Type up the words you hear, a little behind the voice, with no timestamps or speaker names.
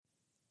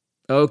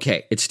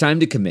Okay, it's time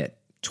to commit.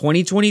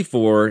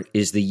 2024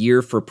 is the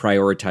year for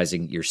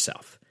prioritizing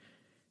yourself.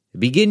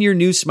 Begin your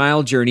new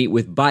smile journey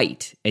with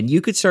Byte, and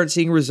you could start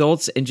seeing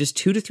results in just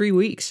 2 to 3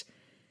 weeks.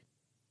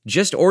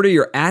 Just order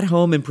your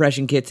at-home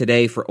impression kit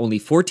today for only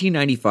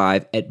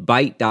 $14.95 at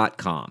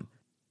Byte.com.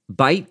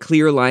 Byte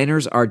clear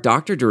liners are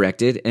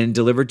doctor-directed and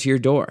delivered to your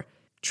door.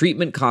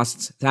 Treatment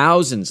costs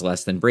thousands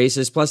less than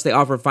braces, plus they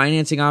offer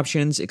financing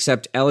options,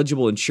 accept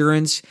eligible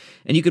insurance,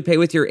 and you could pay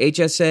with your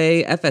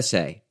HSA,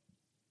 FSA.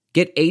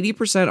 Get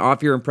 80%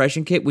 off your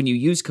impression kit when you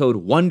use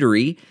code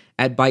WONDERY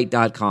at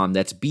Byte.com.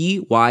 That's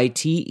BYTE.com.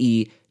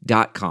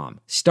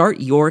 Start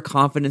your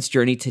confidence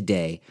journey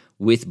today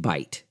with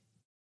Byte.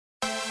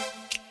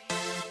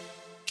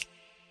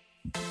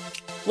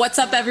 What's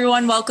up,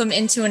 everyone? Welcome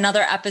into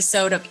another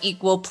episode of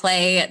Equal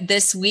Play.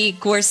 This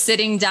week, we're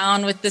sitting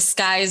down with the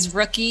Sky's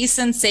rookie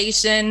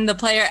sensation, the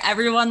player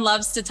everyone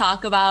loves to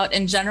talk about,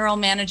 and general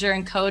manager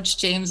and coach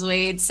James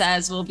Wade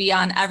says will be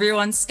on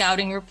everyone's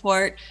scouting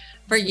report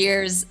for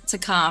years to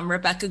come,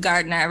 Rebecca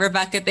Gardner.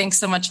 Rebecca, thanks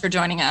so much for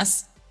joining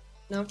us.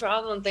 No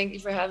problem. Thank you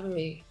for having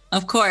me.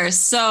 Of course.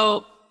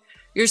 So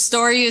your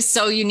story is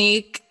so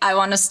unique. I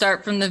want to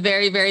start from the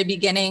very, very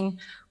beginning.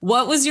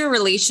 What was your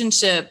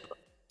relationship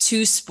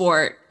to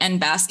sport and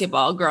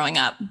basketball growing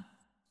up?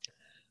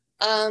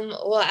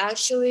 Well,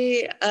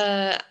 actually,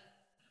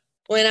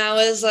 when I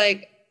was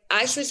I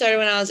actually started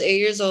when I was 8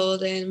 years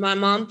old, and my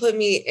mom put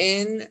me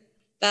in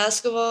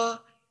basketball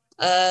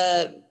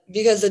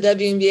because the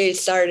WNBA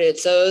started.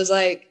 So it was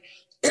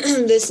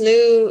this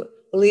new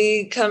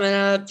league coming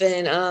up,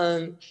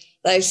 and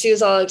she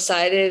was all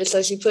excited.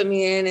 So she put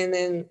me in, and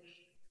then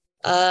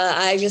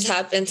I just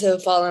happened to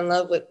fall in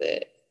love with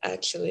it,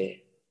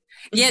 actually.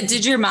 Yeah.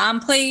 Did your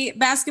mom play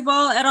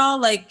basketball at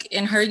all,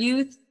 in her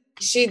youth?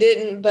 She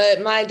didn't,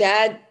 but my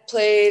dad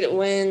played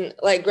when,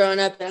 growing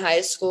up in high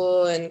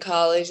school and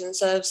college and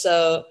stuff.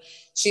 So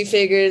she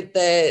figured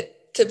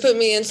that to put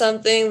me in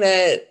something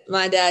that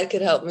my dad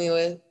could help me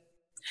with.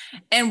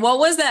 And what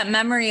was that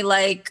memory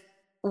like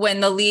when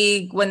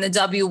the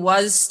W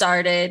was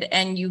started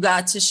and you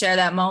got to share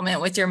that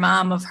moment with your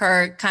mom of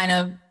her kind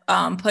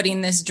of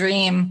putting this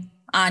dream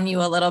on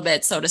you a little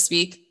bit, so to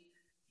speak?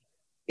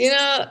 You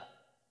know,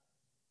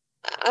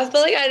 I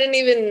feel like I didn't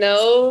even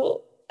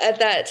know at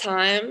that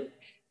time,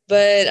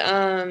 but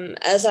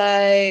as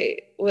I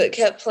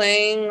kept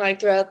playing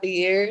throughout the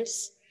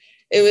years,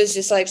 it was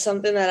just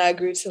something that I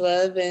grew to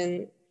love,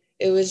 and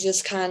it was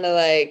just kind of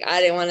I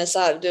didn't want to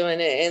stop doing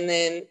it. And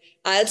then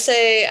I would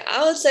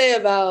say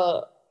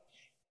about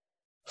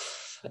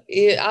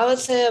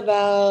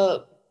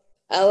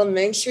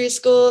elementary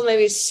school,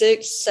 maybe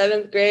 6th,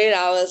 7th grade,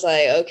 I was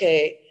like,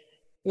 okay,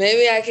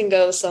 maybe I can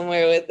go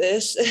somewhere with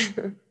this.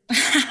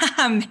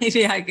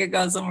 Maybe I could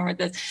go somewhere with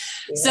this.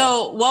 Yeah.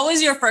 So what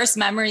was your first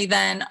memory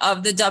then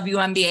of the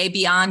WNBA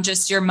beyond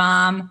just your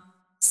mom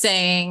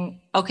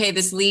saying, okay,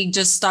 this league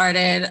just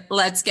started,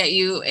 let's get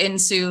you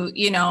into,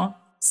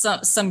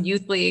 some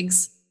youth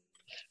leagues?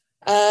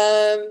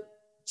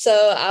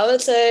 So I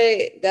would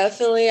say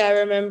definitely I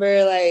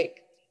remember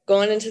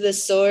going into the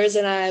stores,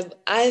 and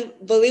I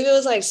believe it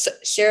was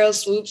Cheryl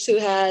Swoops who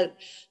had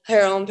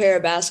her own pair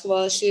of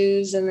basketball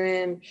shoes. And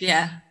then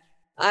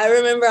I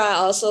remember I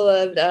also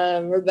loved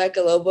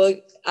Rebecca Lobo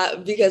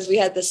because we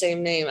had the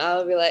same name. I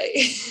would be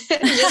just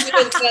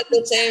because we had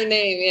the same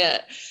name, yeah.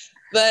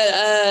 But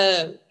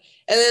and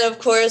then of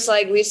course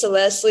Lisa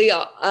Leslie,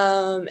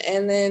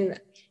 and then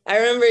I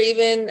remember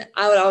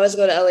I would always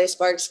go to LA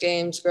Sparks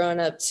games growing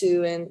up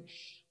too, and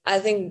I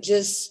think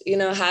just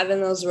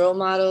having those role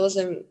models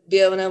and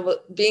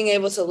being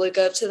able to look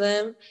up to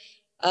them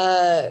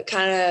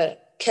kind of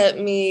kept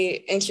me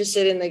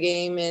interested in the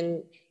game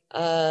and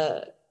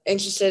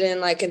interested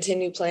in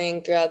continue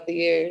playing throughout the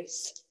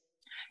years.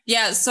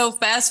 Yeah. So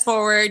fast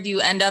forward,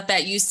 you end up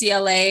at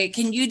UCLA.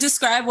 Can you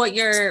describe what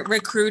your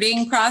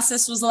recruiting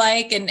process was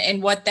like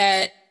and what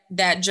that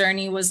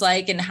journey was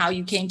like and how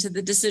you came to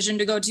the decision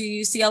to go to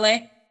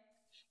UCLA?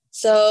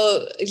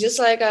 So just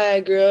like I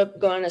grew up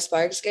going to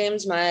Sparks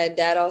games, my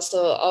dad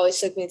also always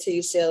took me to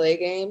UCLA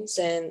games,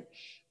 and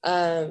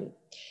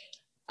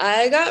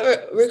I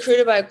got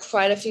recruited by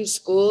quite a few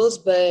schools,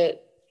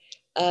 but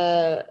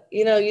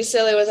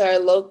UCLA was our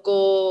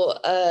local,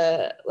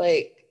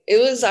 it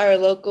was our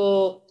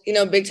local,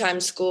 big time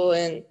school.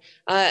 And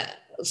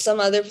some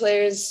other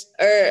players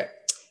I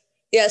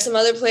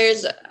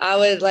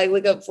would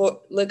look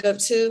up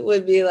to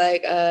would be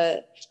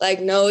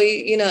Noe,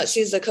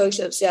 she's the coach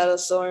of Seattle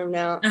Storm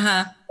now.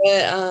 Uh-huh.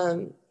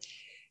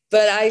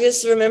 But I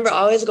just remember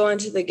always going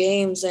to the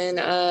games, and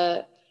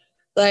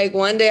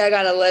one day I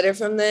got a letter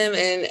from them,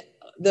 and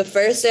the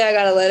first day I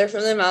got a letter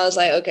from them, I was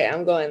like, okay,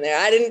 I'm going there.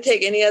 I didn't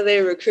take any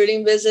other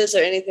recruiting business or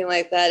anything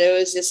like that. It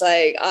was just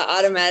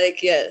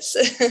automatic yes.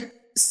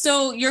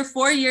 So your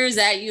 4 years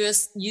at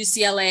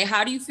UCLA,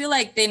 how do you feel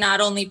like they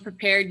not only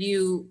prepared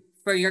you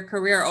for your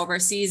career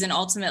overseas and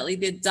ultimately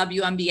the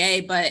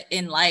WNBA, but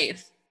in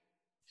life?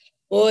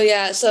 Well,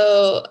 yeah.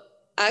 So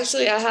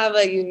actually I have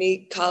a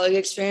unique college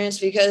experience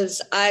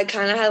because I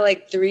kind of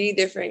had 3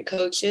 different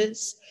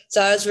coaches.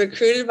 So I was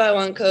recruited by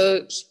one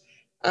coach.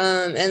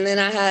 And then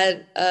I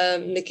had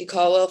Nikki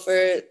Caldwell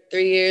for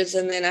 3 years,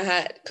 and then I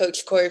had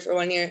Coach Corey for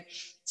 1 year.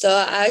 So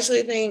I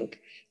actually think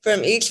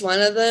from each one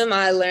of them,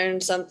 I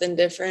learned something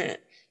different.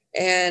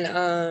 And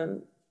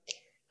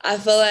I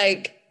feel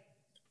like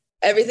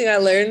everything I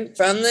learned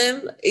from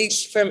them,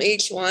 from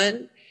each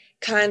one,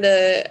 kind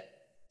of,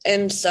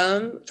 in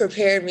some,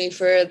 prepared me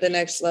for the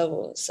next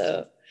level.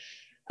 So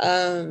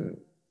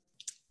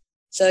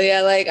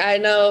yeah, like I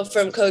know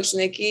from Coach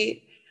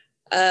Nikki,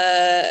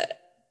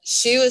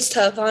 she was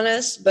tough on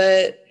us,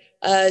 but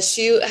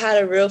she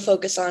had a real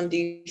focus on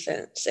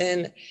defense.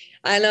 And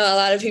I know a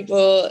lot of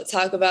people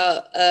talk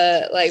about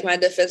like my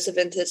defensive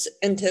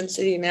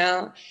intensity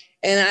now.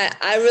 And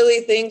I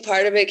really think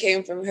part of it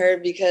came from her,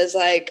 because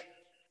like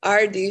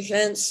our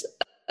defense,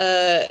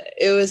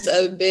 it was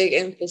a big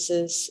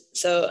emphasis.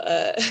 So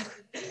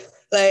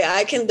like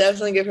I can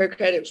definitely give her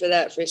credit for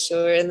that for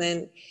sure. And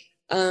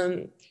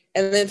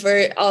then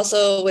for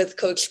also with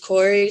Coach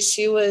Corey,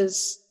 she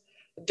was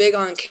big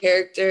on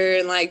character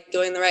and like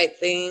doing the right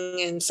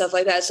thing and stuff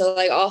like that. So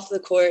like off the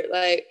court,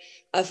 like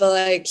I feel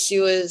like she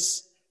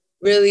was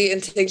really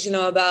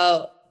intentional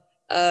about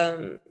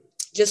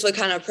just what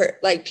kind of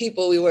like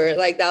people we were.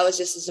 Like that was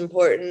just as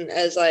important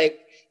as like,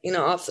 you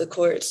know, off the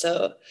court.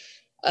 So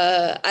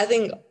I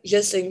think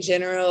just in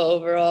general,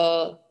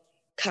 overall,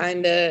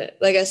 kind of,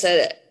 like I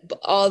said,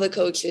 all the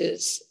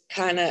coaches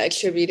kind of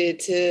attributed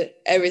to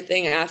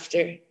everything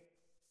after.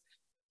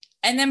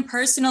 And then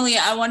personally,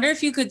 I wonder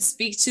if you could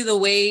speak to the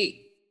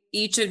way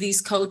each of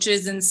these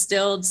coaches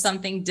instilled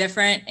something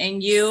different in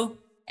you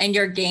and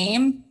your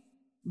game,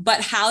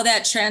 but how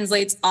that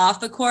translates off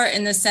the court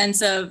in the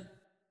sense of,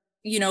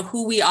 you know,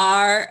 who we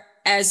are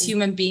as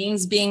human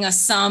beings, being a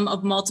sum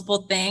of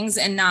multiple things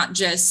and not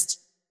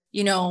just,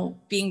 you know,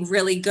 being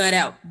really good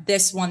at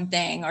this one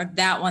thing or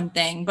that one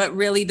thing, but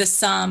really the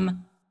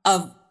sum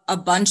of a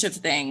bunch of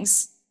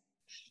things.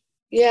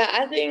 Yeah,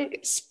 I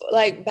think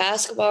like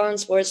basketball and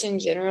sports in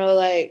general,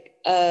 like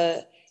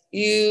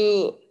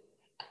you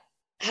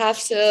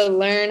have to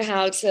learn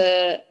how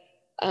to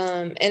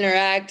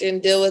interact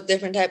and deal with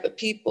different type of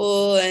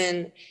people,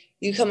 and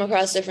you come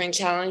across different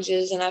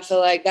challenges. And I feel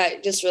like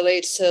that just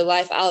relates to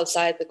life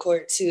outside the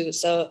court too.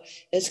 So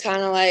it's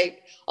kind of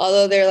like,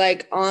 although they're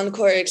like on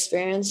court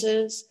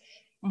experiences,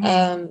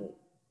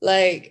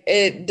 like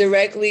it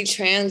directly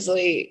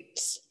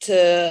translates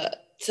to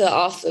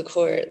off the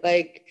court.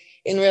 Like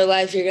in real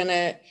life, you're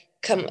gonna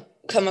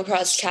come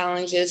across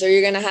challenges, or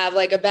you're gonna have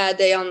like a bad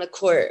day on the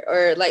court,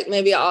 or like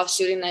maybe an off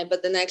shooting night,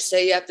 but the next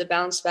day you have to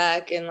bounce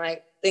back and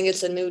like think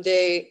it's a new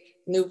day,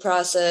 new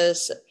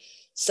process.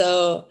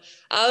 So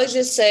I would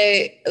just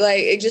say like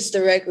it just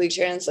directly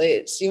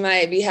translates. You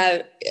might be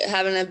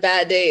having a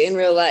bad day in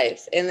real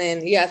life, and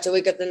then you have to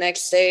wake up the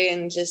next day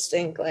and just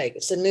think like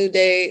it's a new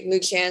day, new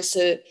chance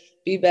to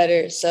be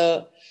better.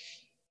 So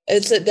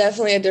it's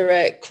definitely a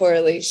direct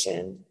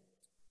correlation.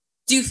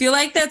 Do you feel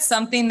like that's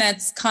something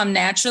that's come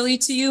naturally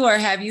to you, or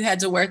have you had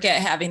to work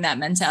at having that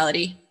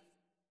mentality?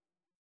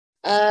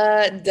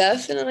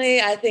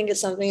 Definitely. I think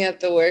it's something you have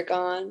to work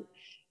on.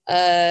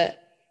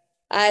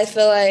 I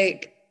feel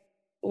like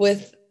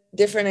with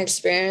different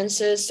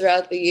experiences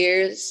throughout the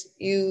years,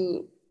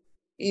 or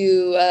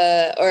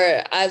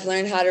I've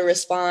learned how to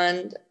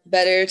respond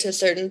better to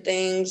certain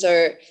things,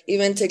 or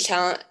even to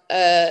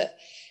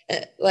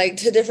like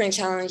to different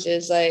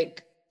challenges.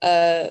 Like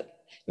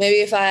maybe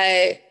if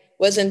I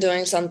wasn't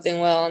doing something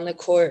well on the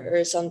court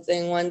or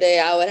something, one day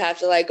I would have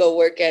to like go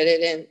work at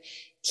it and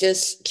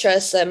just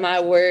trust that my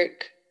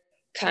work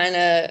kind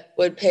of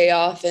would pay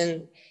off,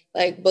 and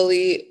like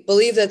believe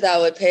that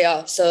would pay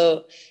off.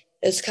 So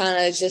it's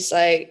kind of just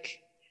like,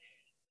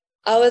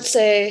 I would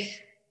say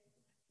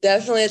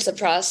definitely it's a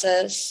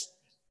process,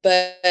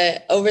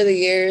 but over the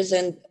years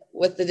and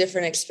with the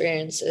different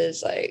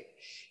experiences, like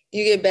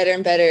you get better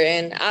and better.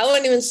 And I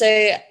wouldn't even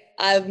say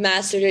I've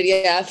mastered it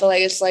yet. I feel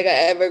like it's like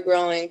an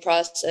ever-growing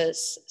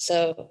process.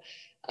 So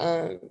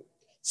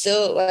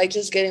still like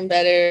just getting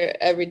better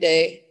every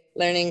day,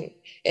 learning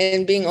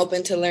and being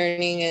open to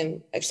learning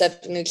and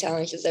accepting new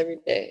challenges every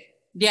day.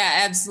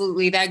 Yeah,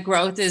 absolutely. That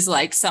growth is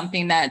like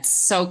something that's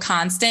so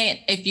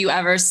constant. If you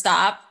ever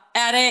stop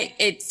at it,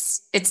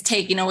 it's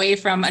taken away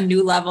from a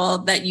new level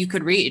that you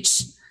could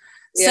reach.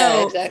 Yeah,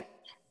 so, exactly.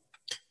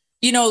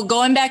 You know,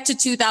 going back to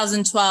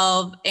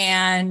 2012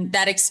 and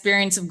that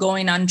experience of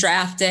going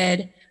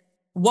undrafted,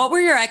 what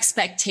were your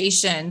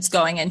expectations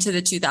going into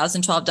the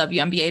 2012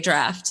 WNBA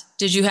draft?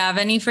 Did you have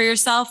any for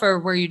yourself, or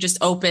were you just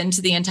open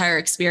to the entire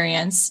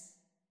experience?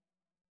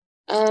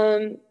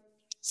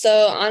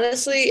 So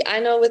honestly, I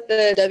know with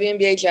the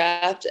WNBA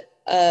draft,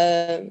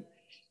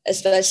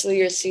 especially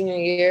your senior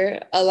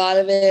year, a lot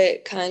of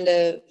it kind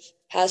of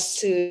has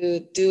to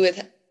do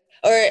with,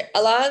 or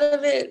a lot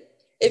of it,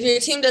 if your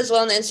team does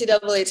well in the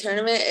NCAA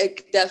tournament,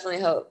 it definitely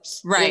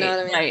helps. Right, you know what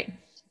I mean? Right.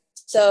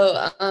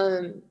 So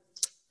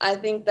I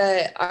think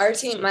that our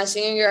team, my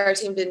senior year, our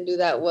team didn't do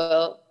that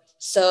well.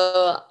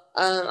 So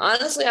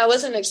honestly, I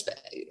wasn't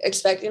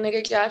expecting to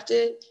get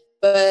drafted,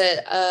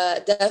 but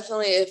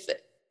definitely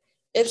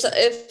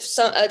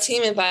a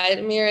team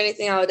invited me or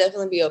anything, I would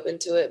definitely be open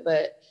to it.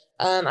 But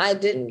I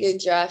didn't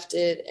get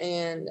drafted,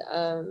 and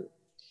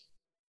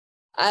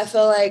I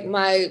feel like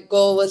my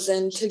goal was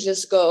then to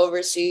just go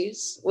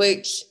overseas,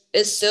 which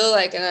is still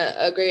like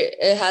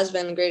it has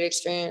been a great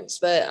experience.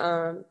 But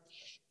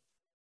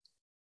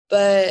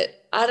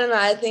I don't know.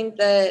 I think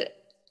that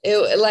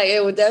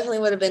it would definitely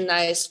would have been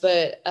nice,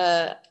 but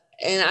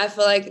and I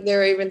feel like there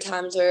were even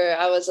times where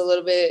I was a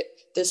little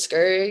bit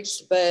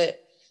discouraged,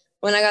 but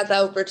when I got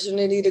the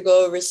opportunity to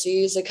go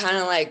overseas, it kind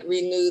of like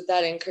renewed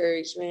that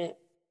encouragement.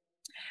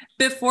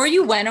 Before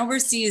you went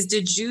overseas,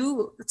 did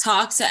you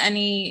talk to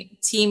any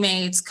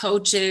teammates,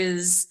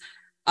 coaches,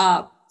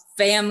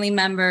 family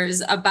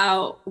members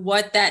about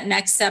what that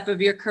next step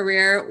of your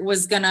career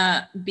was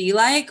gonna be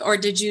like, or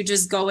did you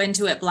just go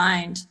into it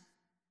blind?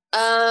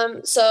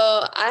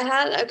 So I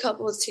had a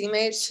couple of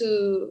teammates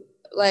who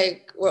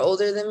like were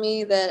older than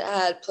me that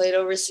had played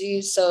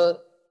overseas,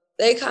 so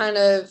they kind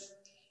of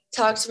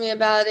talked to me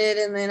about it.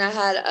 And then I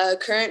had a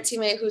current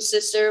teammate whose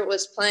sister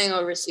was playing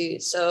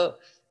overseas, so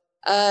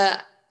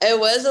it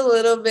was a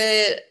little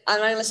bit, I'm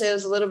not gonna say it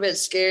was a little bit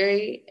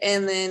scary.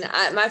 And then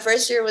my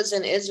first year was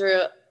in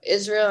Israel,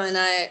 and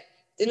I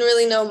didn't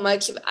really know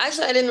much.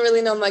 Actually, I didn't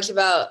really know much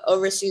about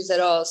overseas at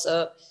all.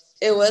 So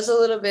it was a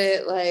little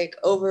bit like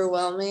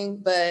overwhelming,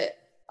 but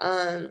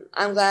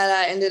I'm glad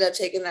I ended up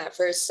taking that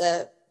first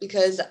step,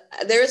 because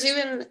there was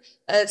even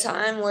a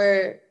time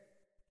where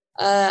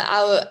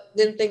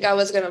didn't think I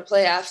was going to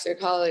play after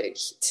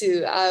college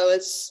too. I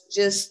was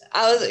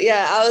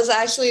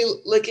actually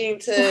looking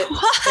to,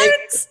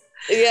 What?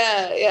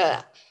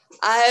 yeah.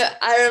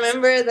 I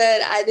remember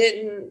that I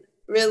didn't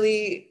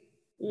really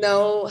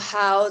know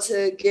how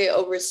to get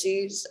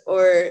overseas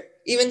or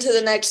even to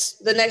the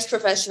next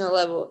professional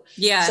level.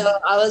 Yeah. So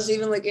I was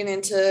even looking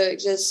into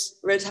just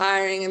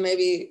retiring and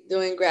maybe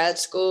doing grad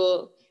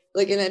school,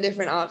 looking at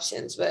different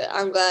options, but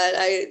I'm glad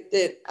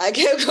I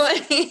kept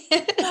going.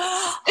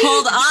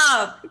 Hold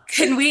up.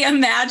 Can we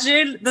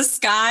imagine the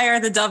Sky or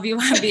the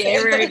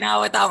WNBA right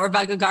now without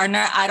Rebecca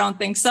Gardner? I don't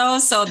think so.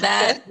 So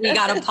that we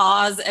got to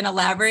pause and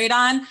elaborate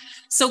on.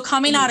 So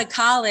coming out of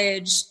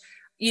college,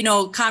 you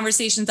know,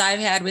 conversations I've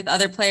had with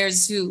other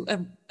players who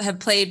have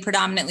played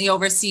predominantly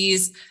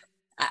overseas,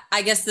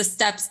 I guess the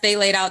steps they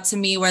laid out to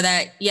me were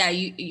that,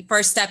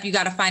 first step, you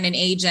got to find an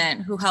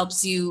agent who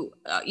helps you,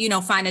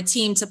 find a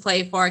team to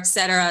play for, et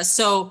cetera.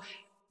 So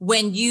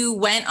when you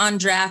went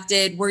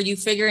undrafted, were you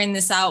figuring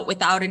this out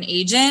without an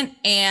agent?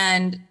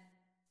 And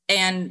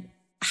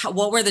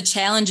what were the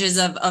challenges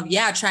of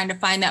trying to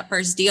find that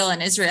first deal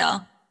in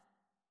Israel?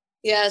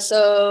 Yeah,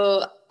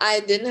 so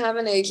I didn't have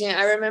an agent.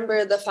 I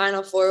remember the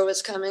Final Four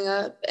was coming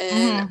up,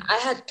 and I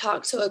had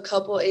talked to a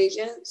couple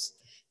agents.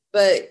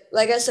 But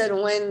like I said,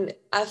 when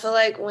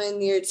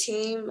your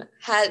team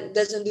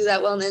doesn't do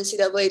that well in the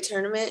NCAA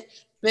tournament,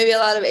 maybe a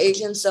lot of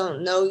agents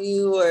don't know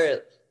you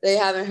or they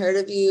haven't heard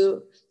of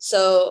you.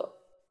 So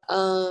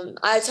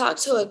I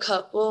talked to a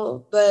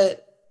couple,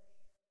 but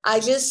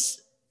I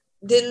just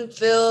didn't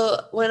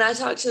feel, when I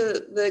talked to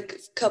the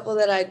couple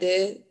that I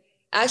did,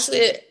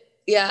 actually,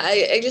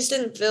 I just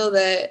didn't feel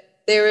that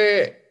they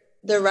were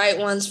the right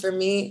ones for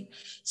me.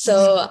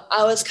 So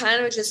I was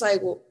kind of just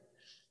like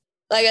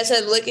I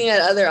said, looking at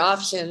other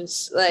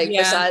options,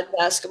 besides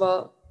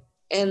basketball.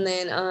 And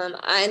then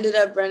I ended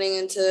up running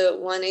into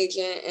one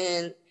agent,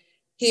 and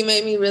he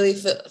made me really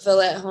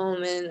feel at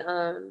home. And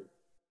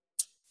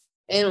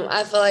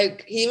I feel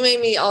like he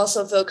made me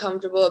also feel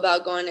comfortable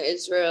about going to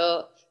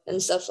Israel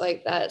and stuff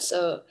like that.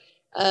 So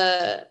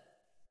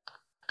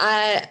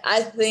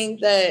I think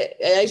that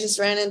I just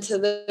ran into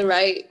the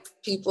right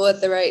people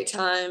at the right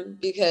time,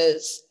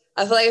 because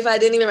I feel like if I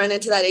didn't even run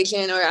into that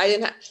agent, or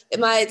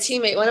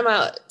one of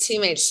my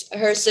teammates,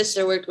 her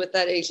sister worked with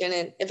that agent,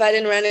 and if I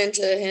didn't run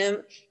into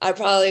him, I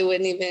probably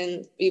wouldn't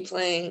even be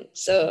playing.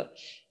 So,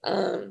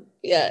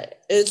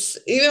 it's,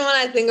 even when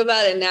I think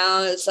about it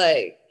now, it's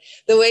like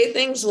the way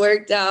things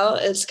worked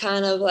out, it's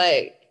kind of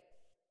like,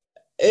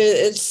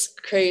 it's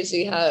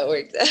crazy how it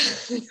worked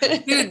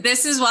out. Dude,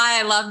 this is why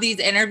I love these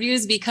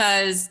interviews,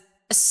 because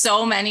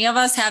so many of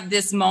us have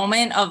this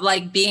moment of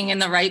like being in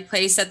the right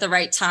place at the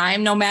right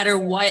time, no matter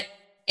what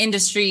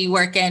industry you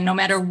work in, no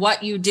matter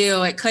what you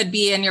do. It could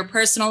be in your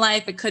personal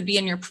life, it could be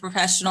in your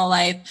professional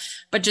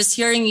life. But just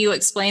hearing you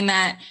explain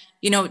that,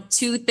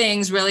 two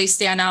things really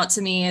stand out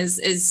to me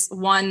is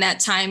one, that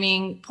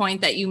timing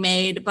point that you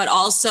made, but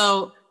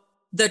also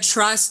the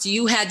trust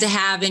you had to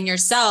have in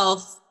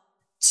yourself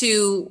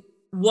to,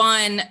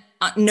 one,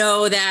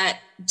 know that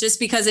just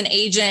because an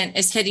agent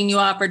is hitting you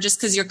up, or just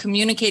because you're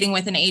communicating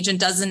with an agent,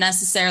 doesn't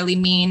necessarily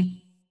mean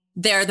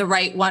they're the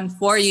right one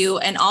for you.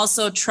 And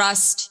also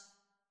trust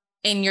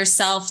in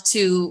yourself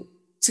to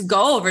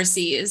go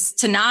overseas,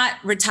 to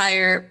not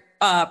retire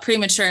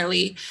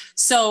prematurely.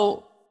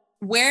 So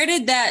where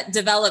did that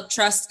developed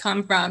trust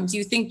come from? Do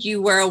you think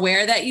you were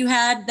aware that you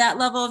had that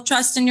level of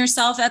trust in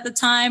yourself at the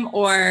time,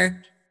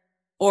 or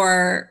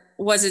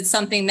was it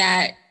something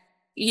that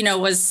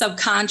was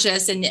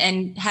subconscious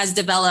and has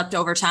developed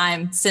over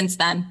time since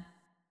then?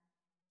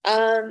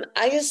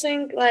 I just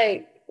think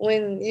like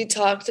when you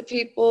talk to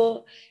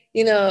people,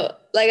 you know,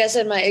 like I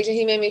said, my agent,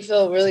 he made me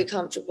feel really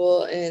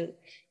comfortable. And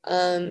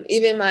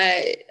even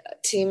my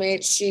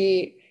teammates,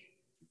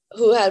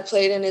 who had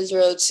played in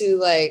Israel too,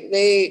 like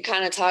they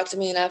kind of talked to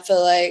me, and I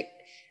feel like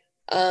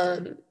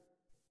um,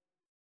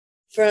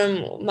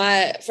 from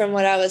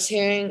what I was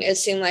hearing, it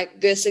seemed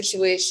like good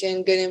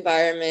situation, good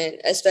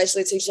environment,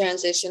 especially to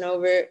transition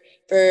over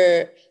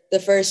for the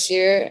first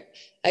year.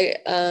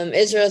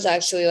 Israel's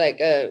actually like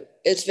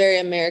it's very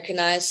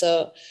Americanized,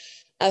 so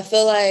I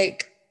feel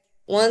like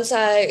once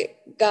I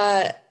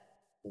got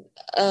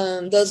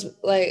those,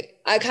 like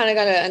I kind of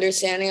got an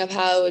understanding of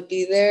how it would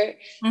be there,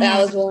 that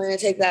I was willing to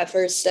take that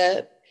first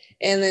step.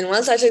 And then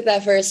once I took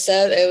that first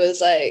step, it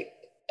was like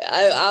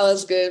I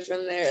was good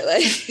from there.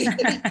 Like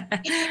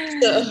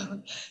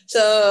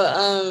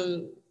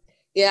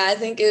yeah, I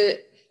think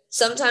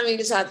sometimes you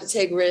just have to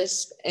take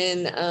risks,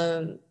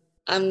 and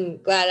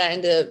I'm glad I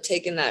ended up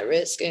taking that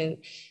risk. And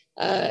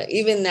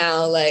even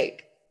now,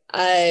 like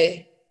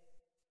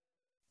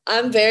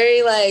I'm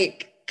very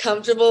like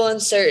comfortable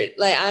and certain,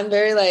 like I'm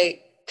very like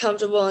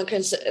comfortable and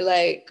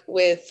like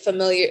with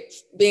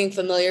being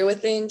familiar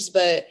with things,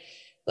 but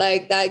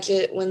like that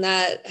just when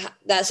that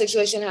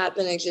situation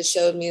happened, it just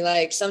showed me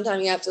like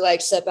sometimes you have to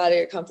like step out of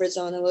your comfort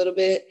zone a little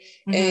bit,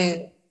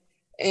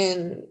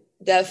 and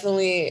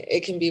definitely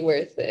it can be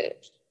worth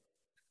it.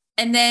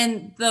 And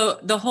then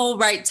the whole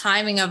right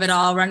timing of it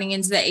all, running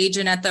into the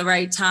agent at the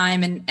right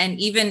time, and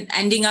even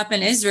ending up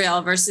in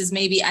Israel versus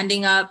maybe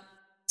ending up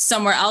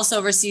somewhere else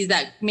overseas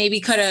that maybe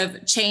could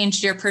have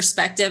changed your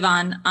perspective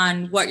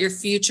on what your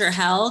future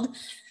held.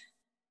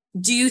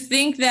 Do you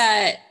think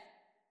that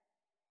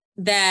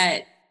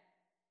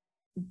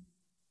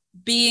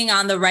being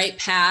on the right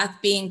path,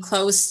 being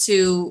close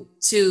to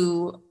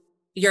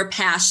your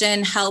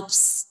passion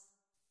helps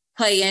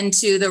play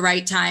into the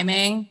right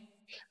timing?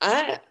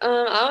 I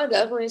would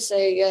definitely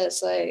say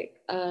yes. Like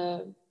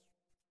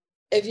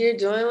if you're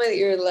doing what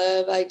you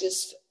love, I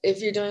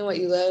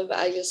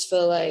just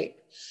feel like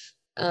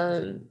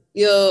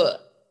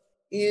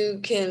you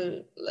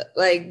can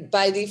like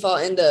by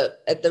default end up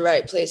at the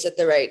right place at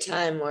the right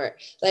time, or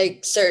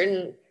like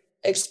certain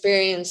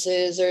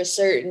experiences or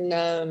certain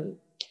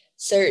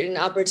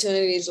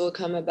opportunities will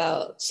come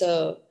about.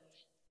 So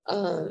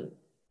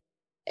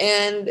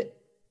and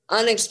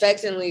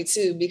unexpectedly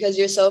too, because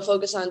you're so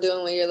focused on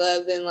doing what you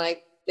love, then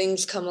like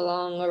things come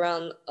along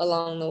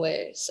the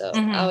way. So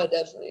I would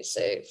definitely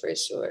say for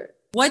sure.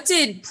 What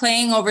did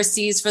playing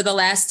overseas for the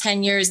last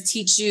 10 years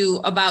teach you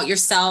about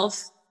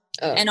yourself?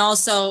 And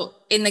also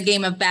in the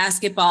game of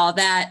basketball,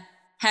 that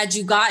had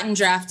you gotten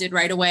drafted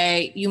right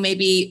away, you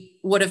maybe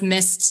would have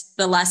missed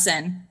the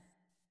lesson?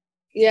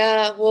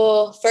 Yeah,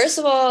 well, first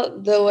of all,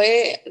 the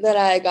way that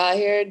I got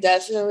here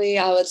definitely,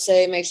 I would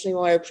say, makes me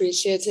more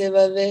appreciative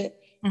of it.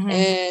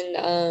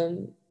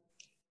 And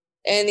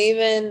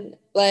even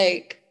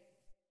like,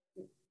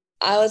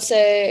 I would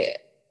say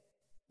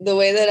the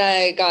way that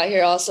I got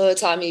here also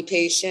taught me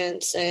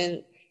patience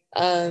and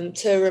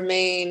to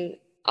remain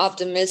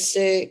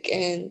optimistic.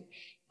 And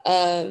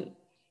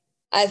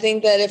I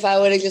think that if I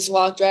would have just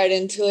walked right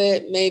into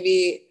it,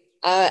 maybe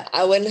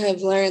I wouldn't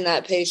have learned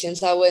that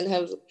patience. I wouldn't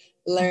have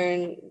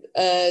learned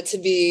to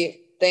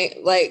be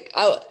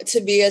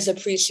as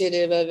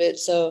appreciative of it.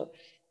 So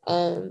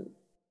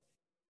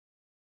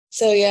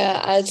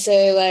yeah, I'd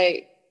say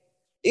like,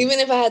 even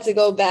if I had to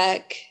go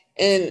back,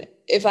 and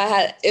if I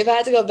had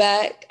to go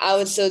back, I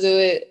would still do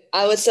it.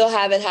 I would still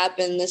have it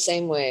happen the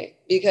same way,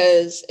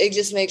 because it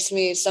just makes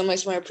me so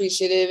much more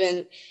appreciative.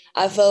 And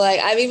I feel like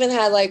I've even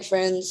had like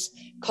friends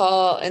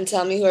call and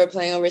tell me who are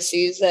playing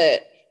overseas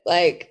that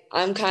like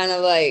I'm kind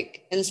of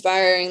like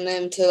inspiring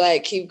them to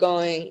like keep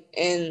going.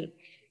 And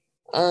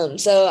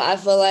so I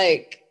feel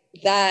like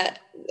that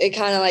it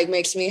kind of like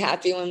makes me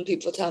happy when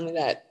people tell me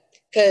that,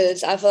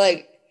 because I feel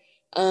like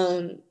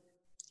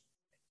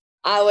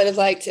I would have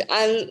liked to,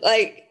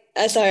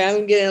 sorry,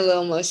 I'm getting a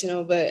little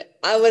emotional, but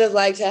I would have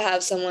liked to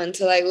have someone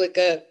to like look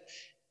up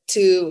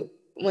to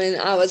when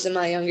I was in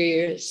my younger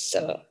years.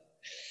 So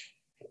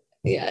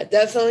yeah,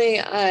 definitely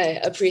I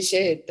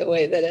appreciate the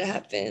way that it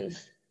happened.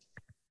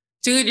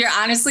 Dude, you're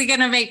honestly going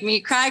to make me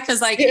cry,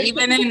 because like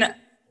even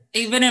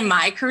in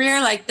my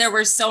career, like there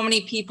were so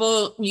many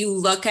people you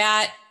look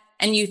at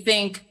and you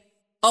think,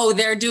 oh,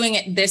 they're doing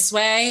it this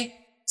way.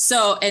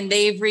 So, and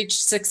they've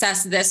reached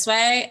success this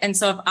way. And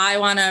so if I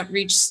want to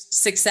reach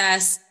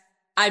success,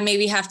 I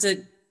maybe have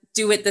to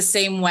do it the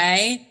same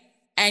way.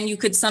 And you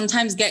could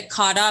sometimes get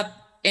caught up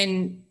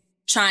in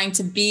trying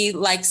to be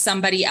like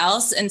somebody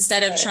else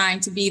instead of trying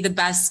to be the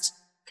best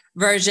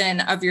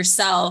version of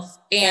yourself.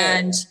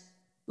 And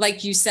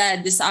like you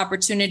said, this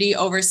opportunity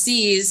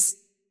overseas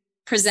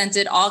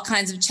presented all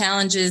kinds of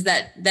challenges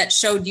that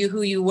showed you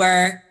who you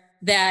were,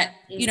 that,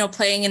 you know,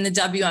 playing in the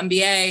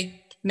WNBA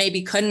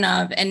maybe couldn't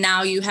have. And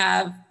now you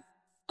have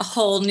a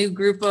whole new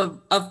group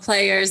of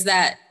players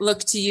that look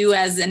to you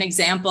as an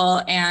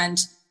example, and,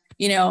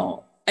 you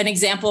know, an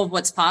example of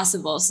what's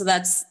possible. So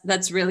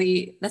that's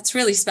really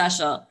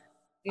special.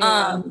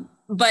 Yeah,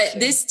 but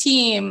this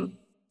team,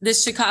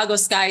 this Chicago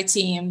Sky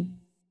team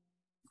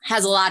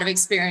has a lot of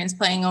experience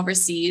playing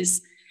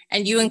overseas.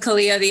 And you and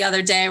Kalia the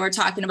other day were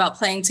talking about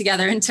playing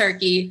together in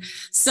Turkey.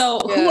 So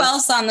who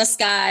else on the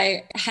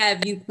Sky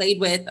have you played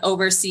with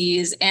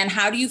overseas? And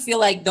how do you feel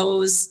like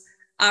those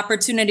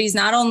opportunities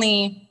not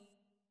only,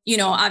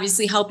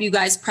 obviously help you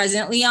guys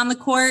presently on the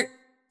court,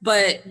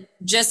 but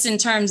just in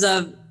terms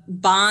of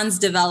bonds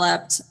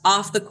developed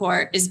off the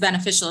court is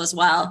beneficial as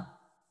well?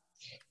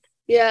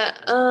 Yeah,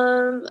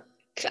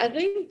 I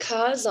think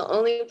Ka's the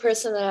only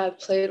person that I've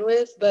played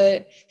with,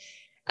 but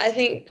I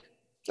think,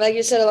 like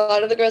you said, a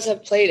lot of the girls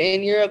have played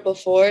in Europe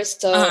before.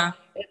 So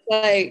it's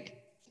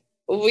like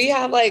we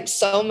have like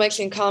so much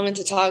in common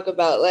to talk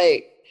about,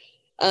 like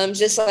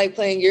just like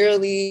playing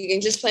EuroLeague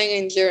and just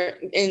playing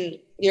in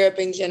Europe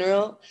in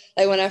general.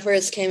 Like when I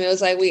first came, it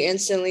was like we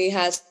instantly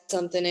had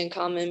something in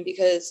common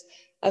because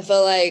I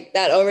feel like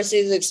that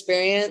overseas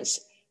experience,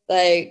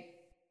 like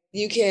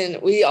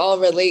we all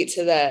relate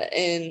to that.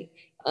 And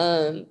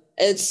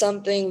it's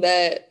something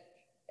that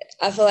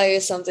I feel like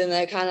it's something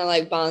that kind of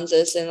like bonds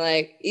us. And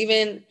like,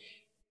 even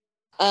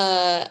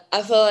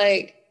I feel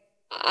like,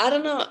 I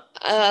don't know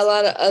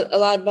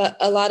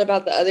a lot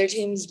about the other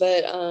teams,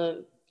 but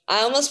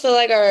I almost feel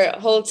like our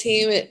whole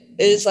team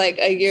is like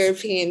a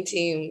European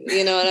team.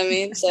 You know what I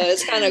mean? So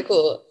it's kind of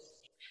cool.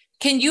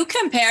 Can you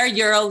compare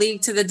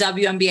EuroLeague to the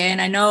WNBA?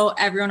 And I know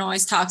everyone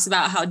always talks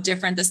about how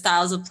different the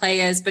styles of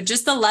play is, but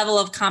just the level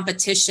of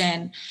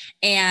competition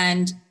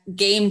and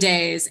game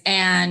days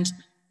and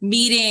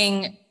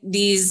meeting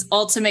these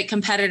ultimate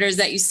competitors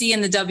that you see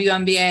in the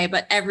WNBA,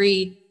 but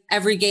every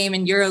game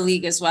in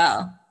EuroLeague as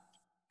well.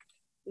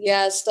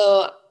 Yeah,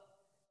 so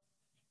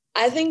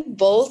I think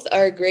both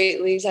are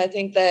great leagues. I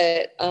think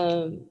that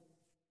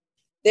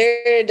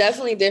they're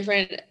definitely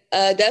different.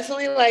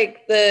 Definitely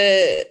like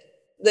the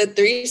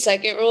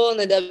 3-second rule in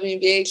the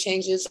WNBA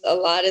changes a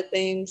lot of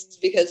things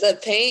because the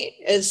paint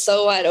is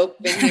so wide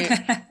open here.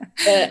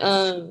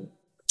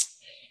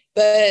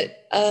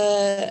 but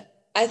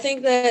I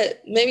think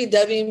that maybe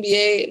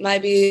WNBA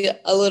might be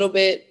a little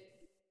bit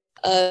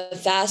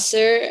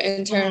faster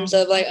in terms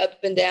of like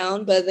up and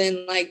down, but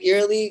then like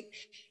EuroLeague,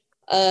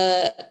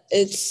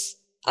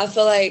 I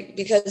feel like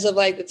because of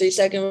like the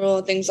 3-second rule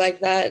and things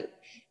like that,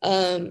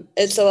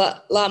 it's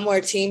a lot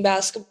more team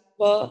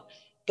basketball.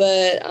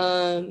 But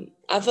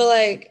I feel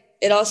like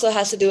it also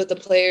has to do with the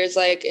players.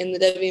 Like in the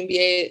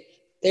WNBA,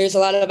 there's a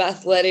lot of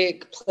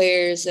athletic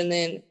players and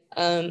then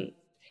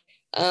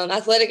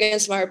athletic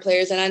and smart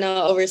players. And I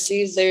know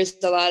overseas, there's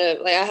a lot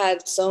of, like I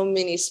had so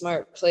many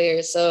smart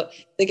players. So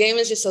the game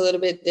is just a little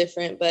bit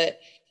different.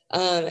 But,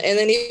 and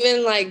then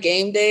even like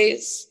game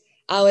days,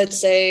 I would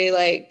say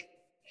like,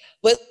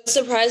 what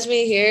surprised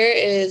me here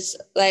is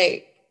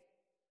like,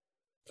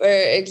 for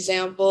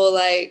example,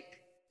 like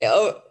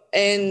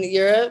in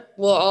Europe,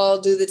 we'll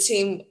all do the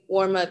team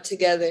warm up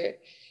together.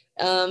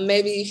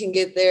 Maybe you can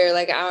get there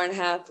like an hour and a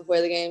half before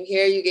the game.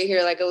 Here, you get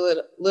here like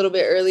a little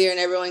bit earlier and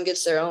everyone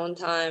gets their own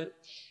time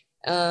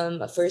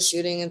for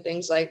shooting and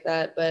things like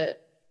that.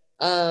 But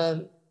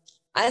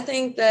I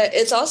think that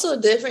it's also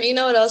different. You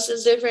know what else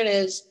is different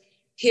is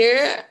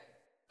here,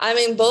 I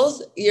mean,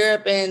 both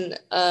Europe and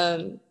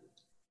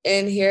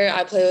here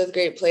I play with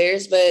great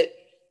players, but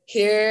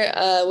here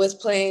with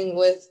playing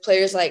with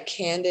players like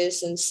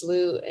Candace and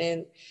Sloot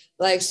and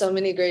like so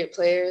many great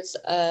players,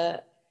 I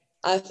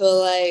feel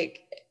like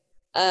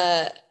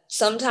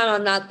sometimes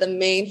I'm not the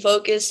main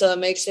focus, so it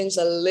makes things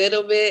a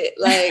little bit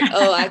like,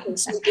 oh, I can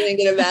sneak in and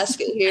get a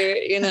basket here,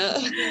 you know?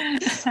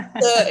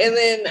 And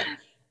then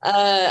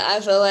I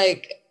feel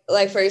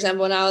like, for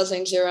example, when I was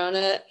in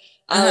Girona,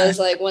 I was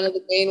like one of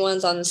the main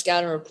ones on the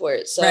scouting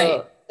report.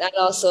 So that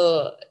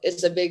also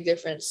is a big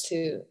difference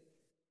too.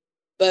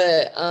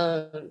 But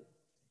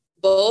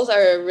both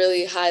are a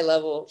really high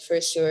level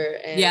for sure.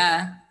 And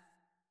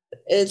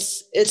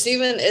it's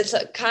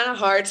kind of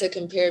hard to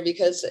compare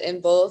because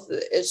in both,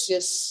 it's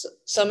just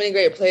so many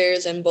great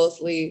players in both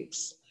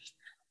leagues.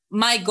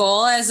 My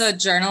goal as a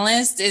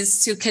journalist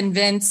is to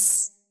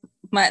convince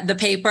the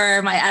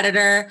paper, my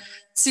editor,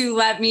 to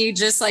let me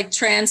just like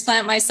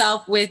transplant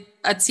myself with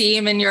a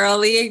team in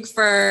EuroLeague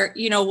for,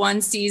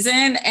 one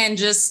season and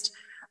just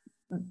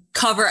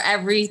cover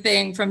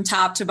everything from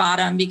top to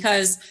bottom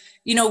because,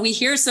 we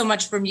hear so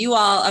much from you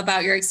all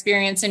about your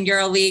experience in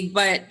EuroLeague,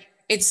 but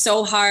it's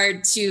so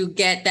hard to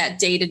get that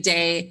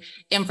day-to-day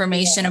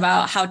information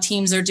about how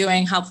teams are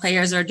doing, how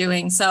players are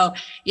doing. So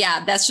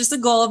that's just a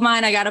goal of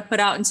mine. I got to put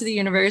out into the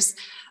universe.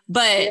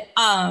 But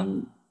I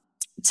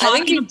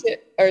think you should,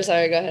 or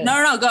sorry, go ahead.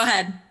 No, go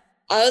ahead.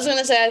 I was going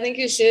to say, I think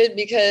you should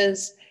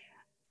because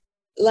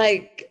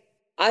like,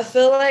 I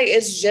feel like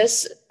it's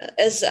just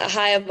as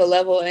high of a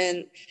level.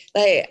 And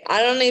like,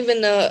 I don't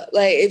even know,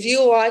 like if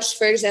you watch,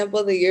 for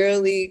example, the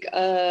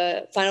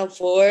EuroLeague Final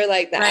Four,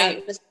 like the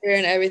atmosphere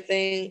and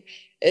everything,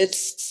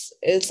 it's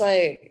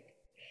like,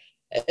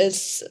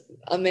 it's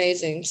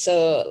amazing.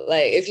 So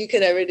like, if you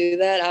could ever do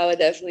that, I would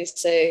definitely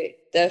say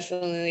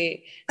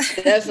definitely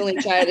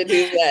try to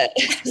do that.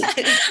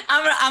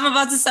 I'm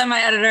about to send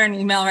my editor an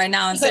email right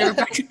now and say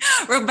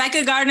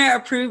Rebecca Gardner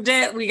approved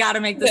it. We got to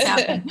make this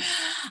happen.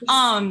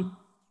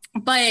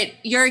 But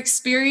your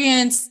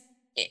experience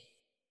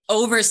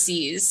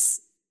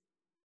overseas,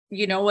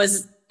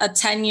 was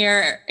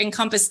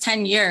encompassed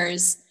 10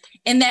 years.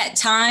 In that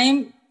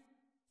time,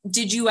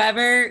 did you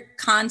ever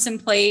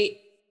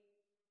contemplate,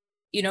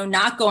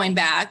 not going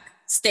back,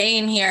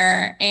 staying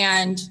here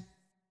and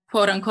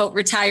quote unquote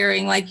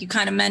retiring, like you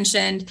kind of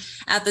mentioned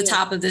at the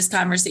top of this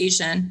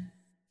conversation?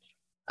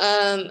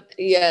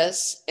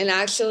 Yes. And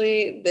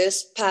actually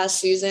this past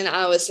season,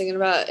 I was thinking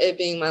about it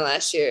being my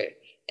last year.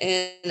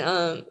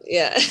 And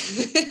yeah.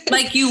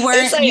 Like you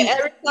weren't it's like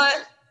every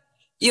time.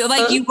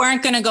 You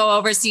weren't going to go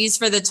overseas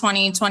for the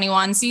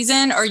 2021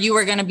 season, or you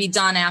were going to be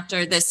done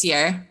after this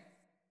year?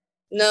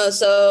 No.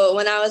 So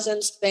when I was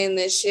in Spain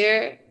this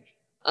year,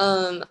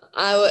 I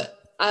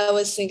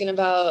was thinking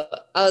about,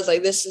 I was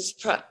like, this is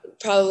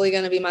probably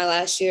going to be my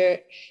last year.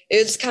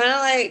 It was kind of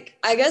like,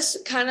 I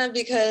guess kind of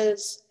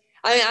because,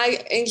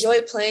 I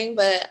enjoy playing,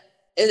 but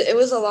it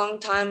was a long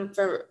time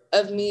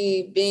of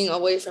me being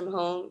away from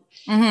home.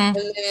 Mm-hmm.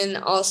 And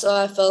then also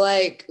I feel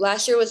like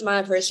last year was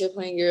my first year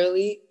playing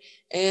EuroLeague,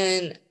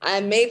 and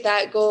I made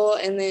that goal.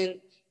 And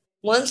then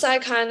once I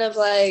kind of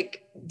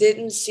like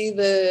didn't see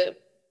the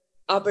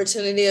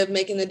opportunity of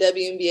making the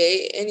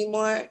WNBA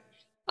anymore,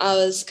 I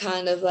was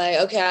kind of like,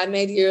 okay, I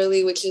made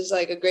EuroLeague, which is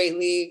like a great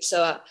league.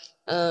 So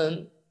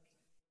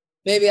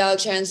maybe I'll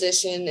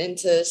transition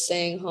into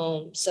staying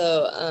home.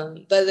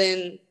 So, but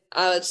then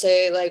I would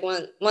say like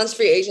once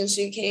free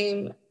agency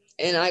came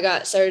and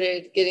I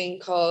started getting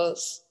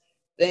calls,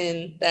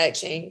 then that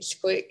changed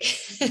quick.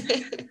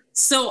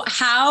 So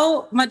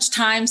how much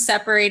time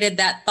separated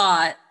that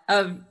thought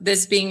of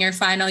this being your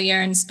final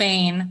year in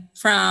Spain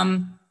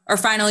or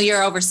final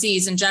year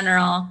overseas in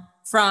general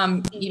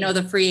from,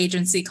 the free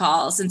agency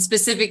calls, and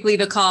specifically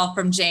the call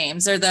from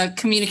James or the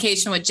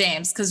communication with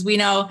James? Because we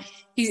know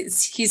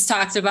he's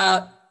talked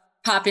about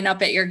popping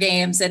up at your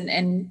games and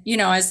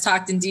has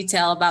talked in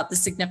detail about the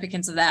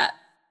significance of that.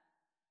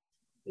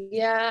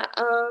 Yeah.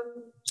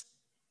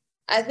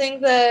 I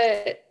think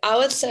that I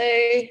would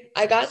say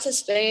I got to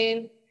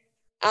Spain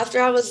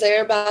after I was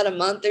there about a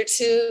month or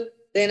two.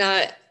 Then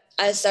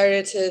I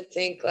started to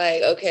think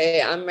like,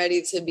 okay, I'm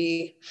ready to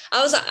be,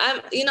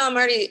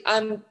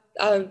 I'm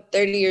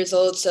 30 years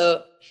old.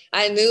 So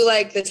I knew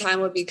like the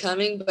time would be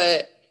coming,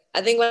 but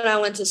I think when I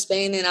went to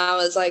Spain and I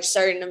was like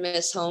starting to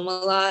miss home a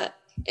lot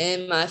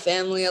and my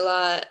family a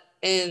lot.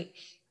 And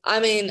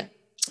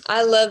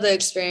I love the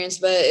experience,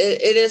 but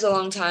it is a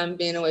long time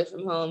being away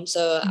from home.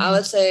 So I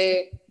would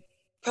say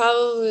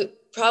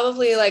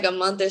probably like a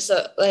month or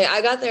so. Like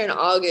I got there in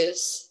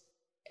August,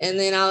 and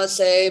then I would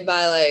say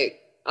by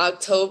like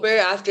October,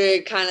 after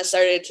it kind of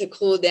started to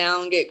cool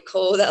down, get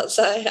cold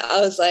outside,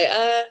 I was like,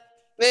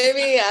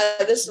 maybe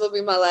this will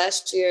be my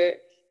last year.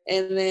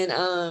 And then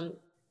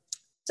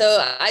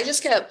so I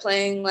just kept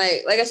playing.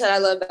 Like I said, I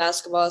love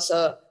basketball,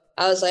 so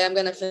I was like, I'm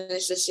gonna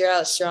finish this year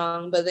out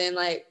strong. But then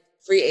like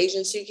free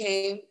agency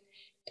came,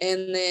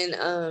 and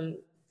then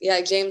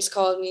James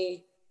called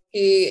me.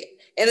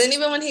 And then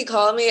even when he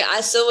called me,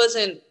 I still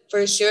wasn't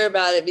for sure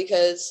about it,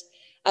 because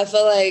I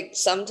feel like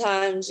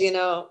sometimes, he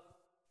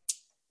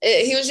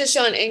was just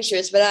showing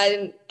interest, but I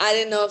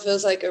didn't know if it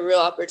was like a real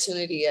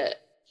opportunity yet.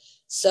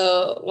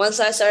 So once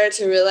I started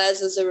to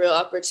realize it was a real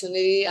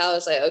opportunity, I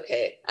was like,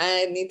 okay,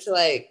 I need to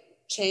like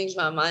change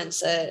my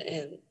mindset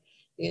and,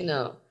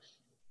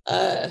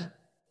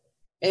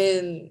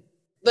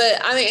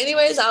 but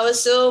anyways, I was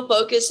still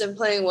focused and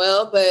playing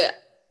well, but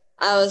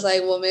I was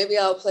like, well, maybe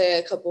I'll play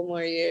a couple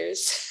more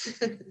years.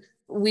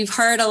 We've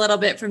heard a little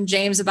bit from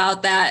James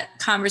about that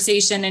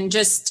conversation and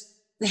just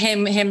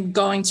him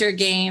going to your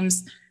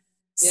games,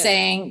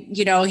 saying,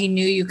 he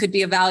knew you could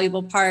be a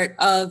valuable part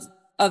of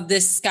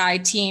this Sky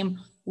team.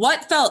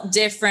 What felt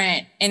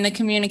different in the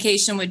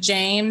communication with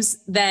James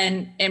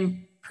than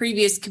in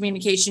previous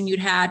communication you'd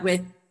had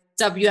with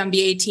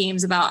WNBA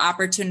teams about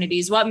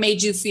opportunities? What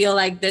made you feel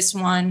like this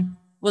one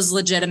was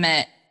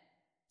legitimate?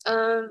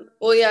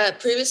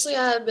 Previously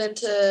I had been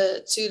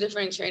to 2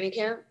 different training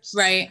camps.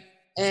 Right.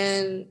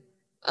 And,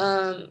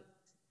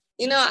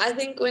 I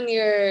think when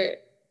you're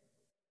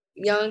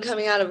young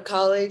coming out of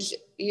college,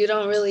 you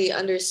don't really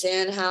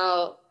understand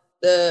how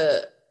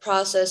the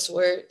process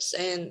works.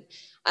 And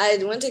I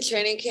went to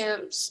training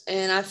camps,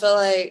 and I felt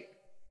like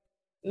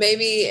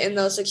maybe in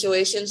those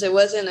situations, it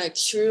wasn't a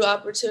true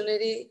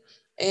opportunity.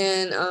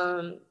 And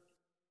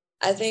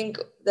I think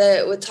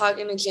that with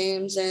talking to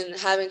James and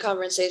having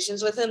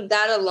conversations with him,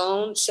 that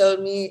alone showed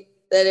me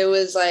that it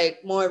was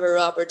like more of a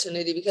real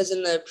opportunity, because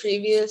in the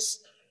previous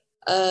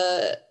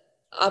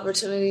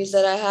opportunities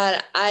that I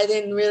had, I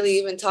didn't really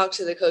even talk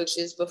to the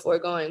coaches before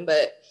going,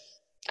 but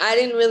I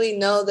didn't really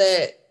know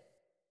that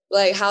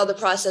like how the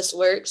process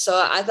works. So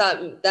I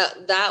thought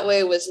that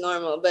way was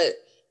normal. But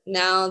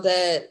now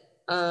that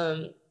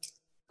I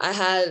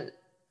had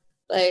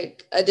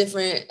like a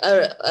different,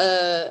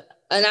 an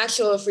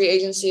actual free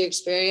agency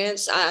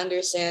experience, I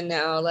understand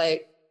now,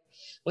 like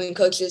when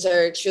coaches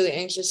are truly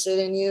interested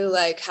in you,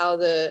 like how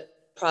the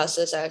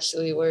process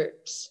actually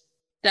works.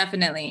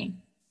 Definitely.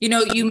 You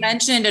know, you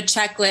mentioned a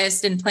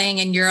checklist and playing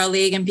in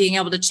EuroLeague and being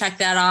able to check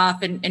that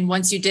off. And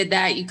once you did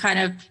that, you kind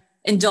of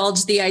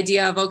indulged the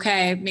idea of,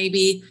 okay,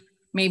 maybe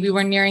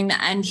we're nearing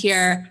the end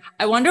here.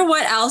 I wonder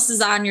what else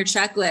is on your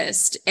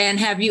checklist, and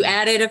have you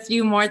added a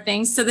few more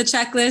things to the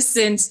checklist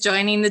since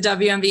joining the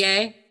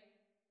WNBA?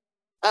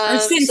 Or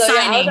since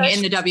signing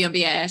in the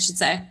WNBA, I should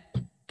say.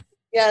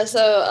 Yeah.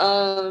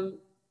 So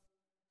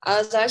I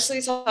was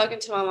actually talking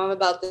to my mom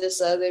about this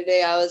the other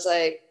day. I was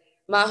like,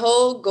 my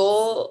whole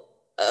goal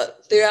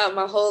throughout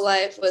my whole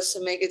life was to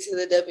make it to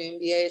the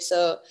WNBA.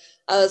 So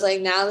I was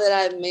like, now that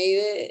I've made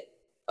it,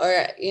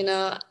 or, you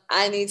know,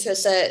 I need to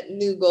set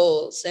new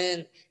goals.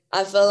 And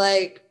I feel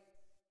like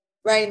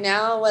right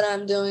now what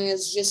I'm doing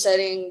is just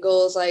setting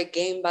goals like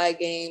game by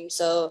game.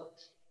 So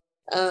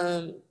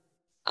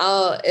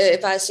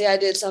if I see I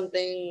did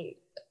something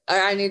or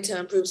I need to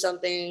improve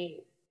something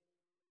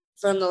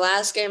from the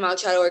last game, I'll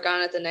try to work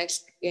on it the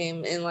next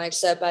game and like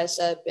step by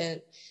step.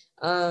 And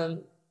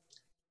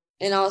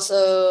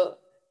also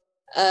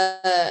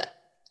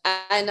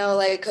I know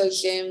like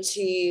Coach James,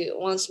 he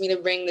wants me to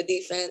bring the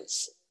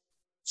defense.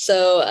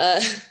 So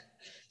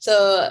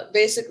so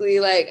basically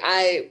like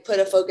I put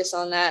a focus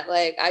on that.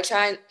 Like I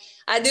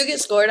do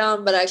get scored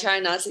on, but I try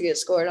not to get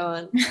scored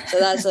on. So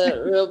that's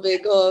a real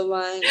big goal of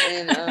mine.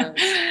 And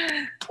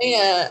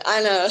yeah,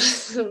 I know.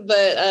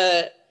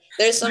 But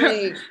there's so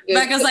many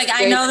Becca's like,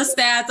 I know the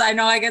stats. I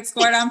know I get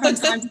scored on from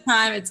time to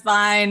time. It's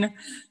fine.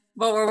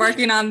 But we're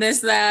working on this,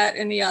 that,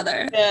 and the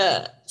other.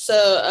 Yeah.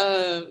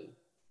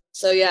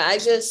 So yeah, I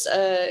just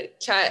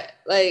try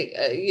like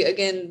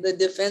again the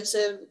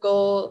defensive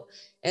goal,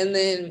 and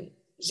then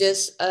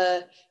just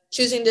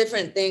choosing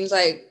different things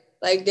like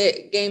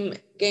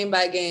game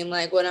by game,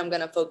 like what I'm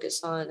gonna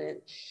focus on.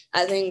 And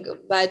I think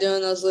by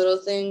doing those little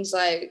things,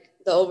 like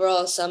the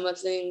overall sum of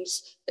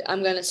things,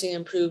 I'm gonna see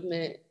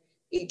improvement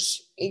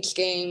each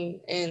game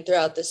and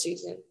throughout the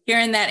season.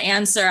 Hearing that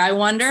answer, I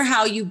wonder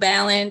how you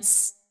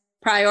balance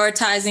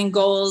prioritizing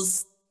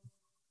goals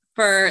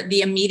for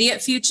the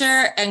immediate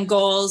future and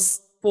goals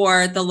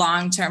for the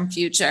long-term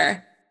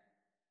future.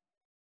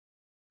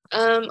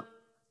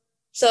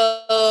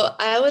 So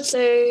I would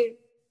say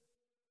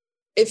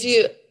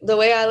the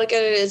way I look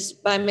at it is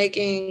by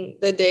making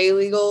the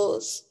daily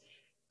goals,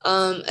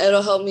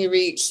 it'll help me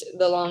reach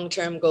the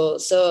long-term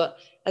goals. So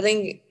I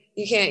think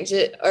you can't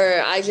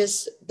I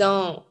just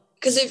don't,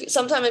 because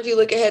sometimes if you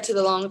look ahead to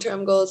the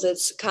long-term goals,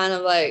 it's kind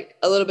of like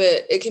a little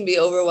bit, it can be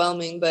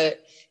overwhelming.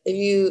 But if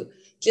you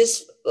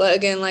just,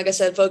 again, like I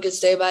said, focus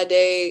day by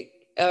day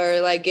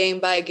or like game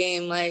by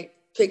game, like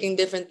picking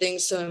different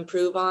things to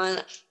improve on,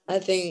 I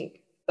think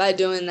by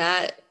doing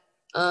that,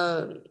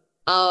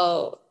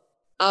 I'll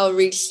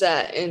reach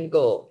that end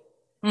goal.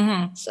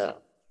 Mm-hmm. So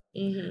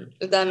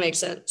if that makes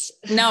sense.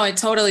 No, it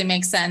totally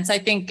makes sense. I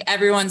think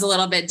everyone's a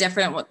little bit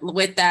different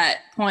with that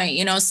point.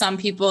 You know, some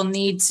people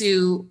need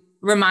to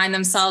remind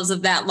themselves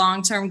of that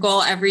long-term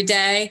goal every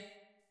day,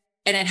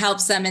 and it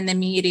helps them in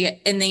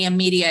the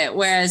immediate.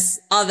 Whereas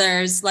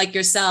others like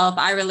yourself,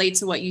 I relate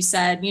to what you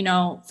said, you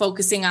know,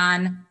 focusing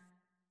on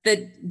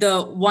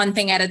the one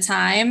thing at a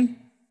time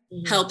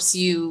helps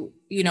you,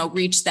 you know,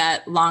 reach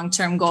that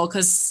long-term goal.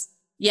 Cause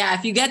yeah,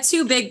 if you get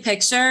too big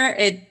picture,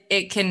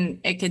 it can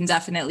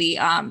definitely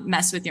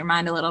mess with your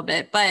mind a little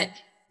bit. But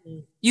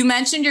you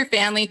mentioned your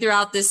family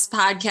throughout this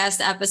podcast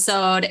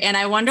episode, and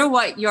I wonder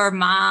what your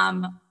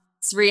mom's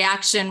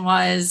reaction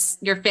was,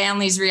 your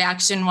family's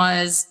reaction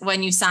was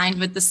when you signed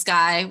with the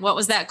Sky. What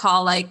was that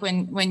call like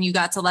when you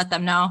got to let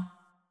them know?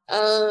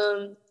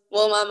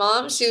 Well, my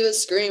mom, she was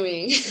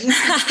screaming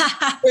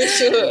for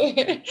sure.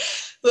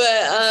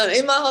 But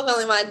in my whole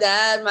family, my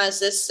dad, my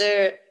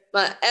sister,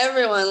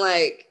 everyone,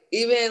 like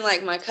even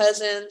like my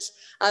cousins,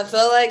 I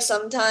feel like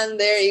sometimes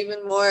they're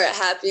even more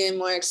happy and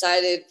more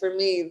excited for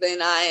me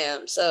than I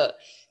am. So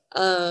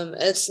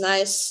it's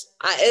nice.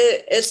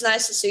 It's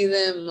nice to see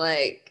them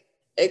like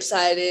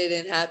excited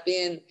and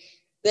happy, and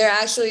they're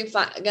actually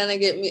gonna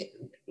get me.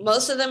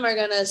 Most of them are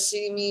gonna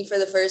see me for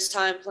the first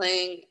time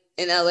playing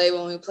in LA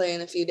when we play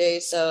in a few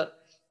days. So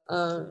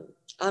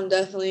I'm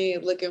definitely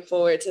looking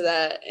forward to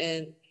that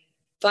and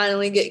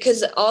finally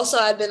because also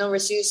I've been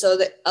overseas, so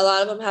that a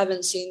lot of them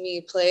haven't seen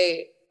me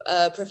play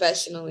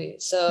professionally.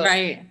 So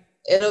right.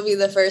 It'll be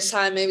the first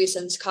time maybe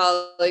since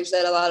college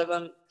that a lot of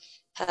them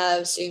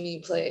have seen me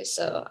play.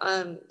 So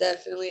I'm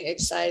definitely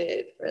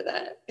excited for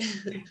that.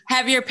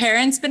 Have your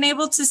parents been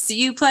able to see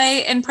you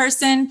play in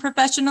person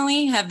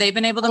professionally? Have they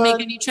been able to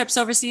make any trips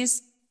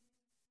overseas?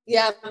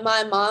 Yeah,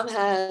 my mom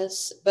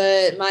has,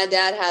 but my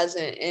dad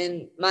hasn't.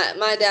 And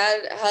my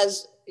dad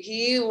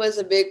he was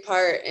a big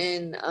part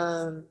in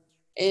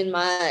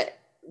my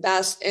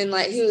and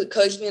like he would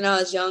coach me when I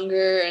was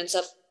younger and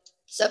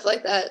stuff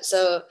like that.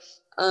 So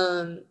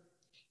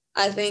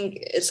I think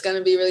it's going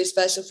to be really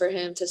special for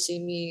him to see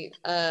me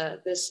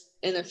this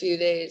in a few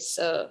days.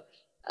 So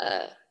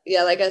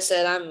yeah, like I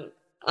said,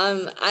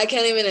 I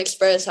can't even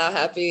express how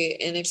happy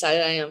and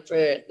excited I am for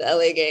the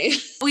LA game.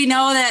 We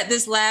know that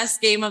this last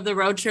game of the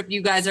road trip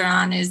you guys are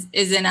on is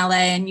in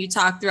LA, and you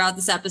talked throughout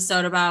this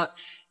episode about,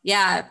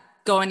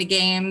 going to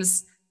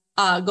games,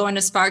 going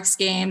to Sparks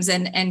games,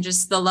 and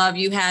just the love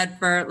you had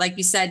for, like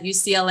you said,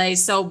 UCLA.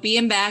 So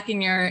being back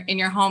in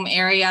your home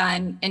area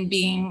and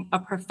being a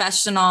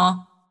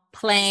professional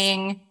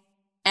playing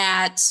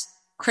at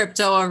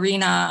Crypto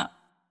Arena,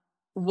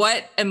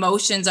 what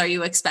emotions are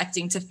you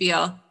expecting to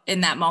feel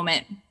in that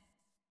moment?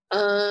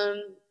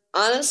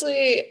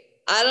 Honestly,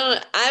 I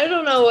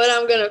don't know what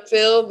I'm gonna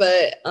feel,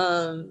 but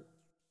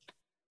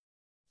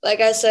like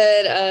I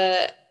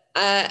said,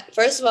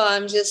 first of all,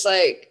 I'm just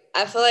like,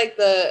 I feel like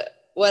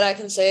what I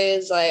can say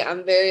is like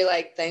I'm very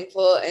like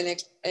thankful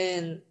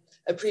and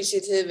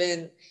appreciative,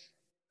 and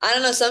I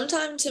don't know,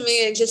 sometimes to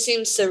me it just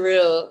seems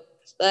surreal.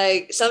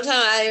 Like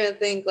sometimes I even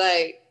think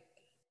like,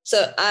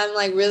 so I'm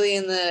like really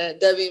in the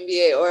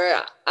WNBA,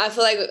 or I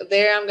feel like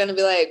there I'm gonna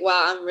be like,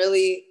 wow, I'm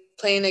really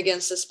playing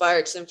against the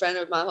Sparks in front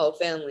of my whole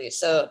family.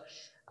 So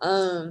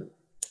I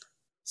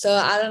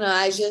don't know.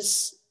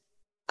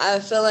 I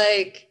feel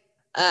like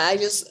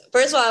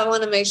first of all, I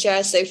want to make sure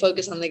I stay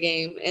focused on the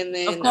game, and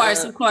then of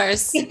course.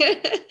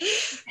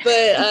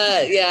 But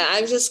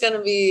I'm just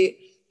gonna be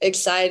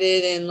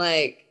excited, and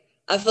like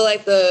I feel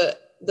like the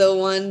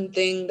one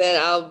thing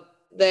that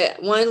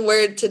one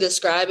word to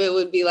describe it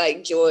would be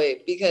like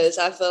joy, because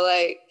I feel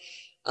like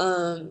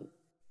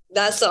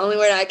that's the only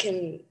word I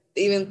can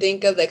even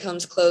think of that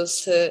comes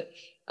close to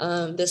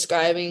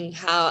describing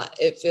how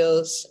it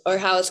feels, or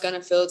how it's going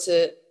to feel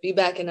to be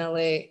back in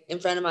LA in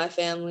front of my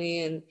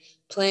family and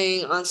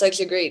playing on such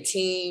a great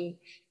team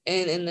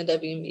and in the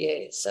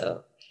WNBA.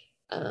 So,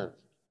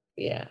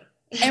 yeah.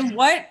 And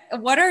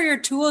what are your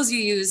tools you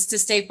use to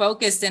stay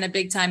focused in a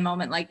big time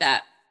moment like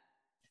that?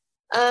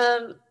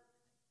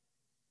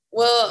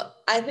 Well,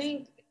 I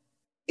think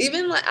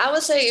even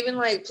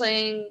like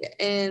playing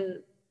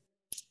in,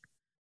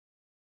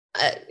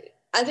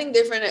 I think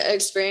different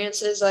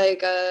experiences,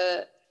 like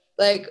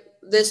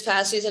this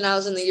past season, I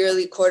was in the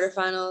EuroLeague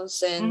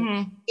quarterfinals,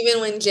 and even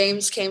when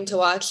James came to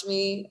watch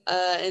me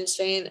in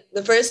Spain,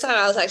 the first time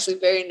I was actually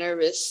very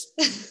nervous.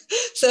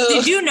 So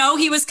did you know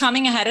he was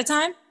coming ahead of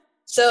time?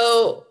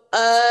 So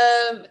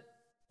I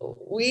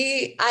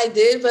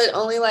did, but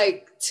only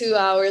like 2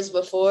 hours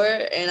before,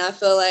 and I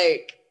feel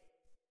like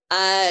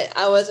I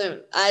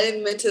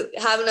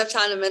didn't have enough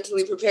time to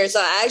mentally prepare,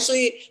 so I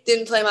actually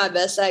didn't play my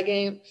best that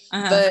game.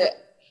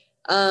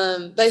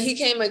 But he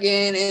came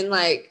again, and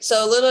like,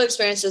 so little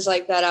experiences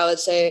like that, I would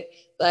say,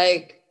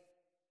 like,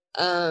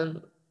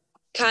 kind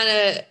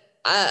of,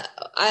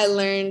 I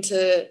learned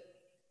to,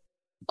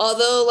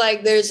 although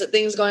like there's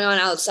things going on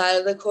outside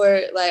of the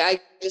court, like I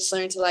just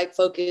learned to like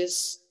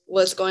focus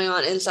what's going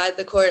on inside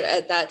the court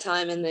at that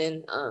time, and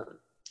then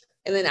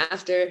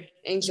after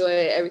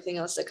enjoy everything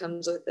else that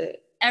comes with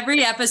it.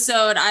 Every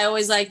episode, I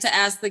always like to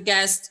ask the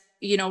guest,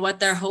 what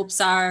their hopes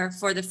are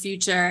for the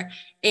future.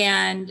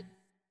 And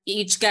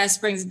each guest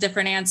brings a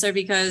different answer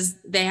because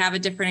they have a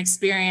different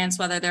experience,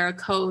 whether they're a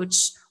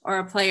coach or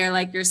a player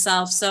like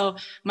yourself. So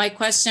my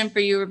question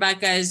for you,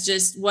 Rebecca, is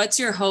just, what's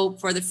your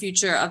hope for the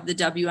future of the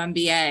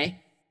WNBA?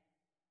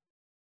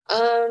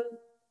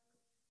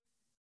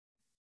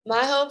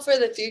 My hope for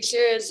the future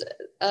is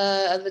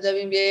of the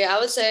WNBA, I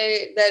would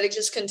say that it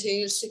just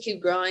continues to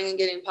keep growing and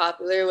getting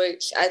popular,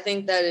 which I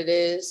think that it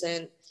is.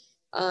 And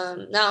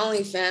not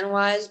only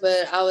fan-wise,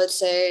 but I would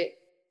say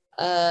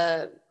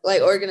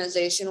like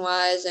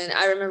organization-wise. And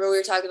I remember we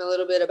were talking a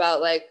little bit about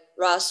like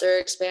roster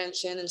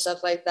expansion and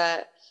stuff like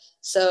that.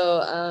 So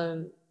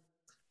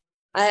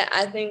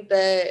I think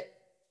that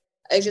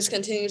it just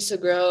continues to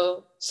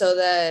grow, so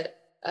that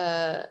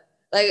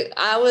like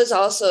I was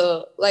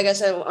also, like I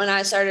said, when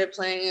I started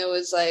playing, it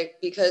was like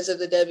because of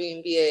the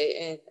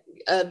WNBA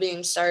and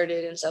being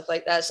started and stuff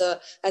like that. So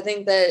I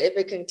think that if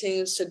it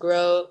continues to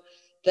grow,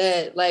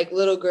 that like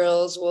it'll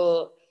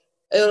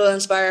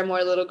inspire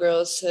more little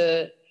girls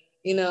to,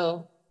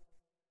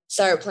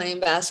 start playing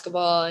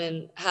basketball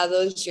and have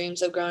those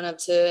dreams of growing up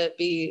to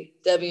be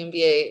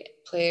WNBA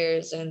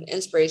players and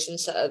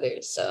inspirations to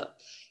others. So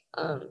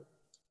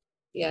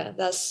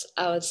that's,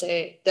 I would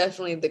say,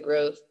 definitely the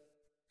growth.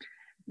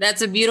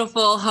 That's a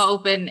beautiful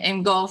hope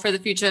and goal for the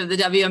future of the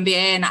WNBA.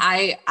 And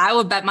I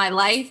would bet my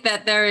life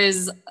that there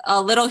is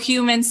a little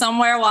human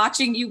somewhere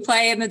watching you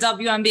play in the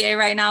WNBA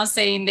right now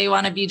saying they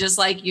want to be just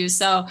like you.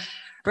 So,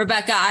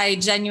 Rebecca, I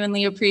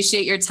genuinely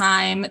appreciate your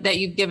time that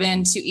you've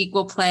given to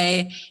Equal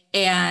Play.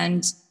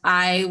 And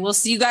I will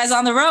see you guys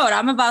on the road.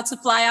 I'm about to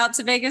fly out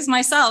to Vegas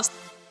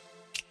myself.